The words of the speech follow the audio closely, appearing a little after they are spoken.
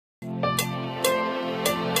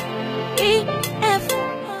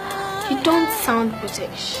You don't sound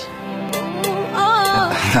British.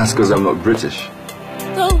 That's because I'm not British.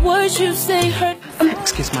 The words you say hurt.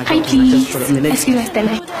 Excuse my Hi, please. Excuse us,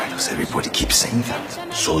 Stella. Why does everybody keep saying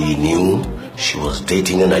that? So you knew she was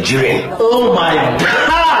dating a Nigerian? Oh my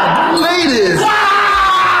God! Ladies!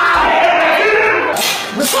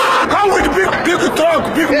 Come with big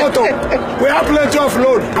truck, big motor. We have plenty of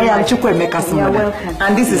load. I am Chukwuemeka's mother,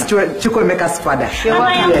 and this is Chukwuemeka's father. And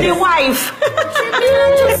I am the wife.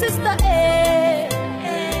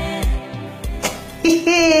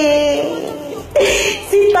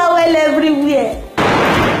 See towel everywhere.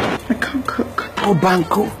 I can't cook. Oh,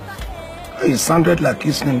 Banco. It sounded like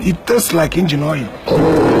his name. It tastes like engine oil.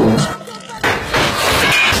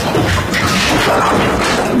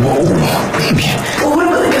 Whoa, baby. Oh, wait a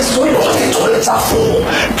minute. This toilet, the toilets are full.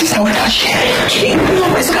 Please, I will not share.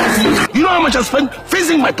 You know how much I spent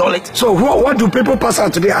fixing my toilet? So what do people pass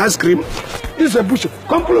out today? Ice cream? This is a bush.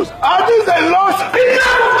 Come close. I think they lost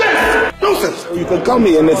enough of this. Nonsense. You can call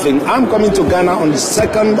me anything. I'm coming to Ghana on the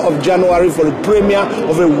 2nd of January for the premiere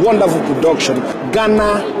of a wonderful production.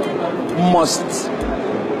 Ghana must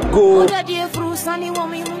go.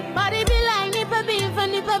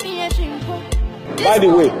 By the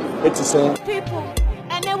way, it's a saying. People,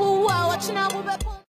 and they will watch now.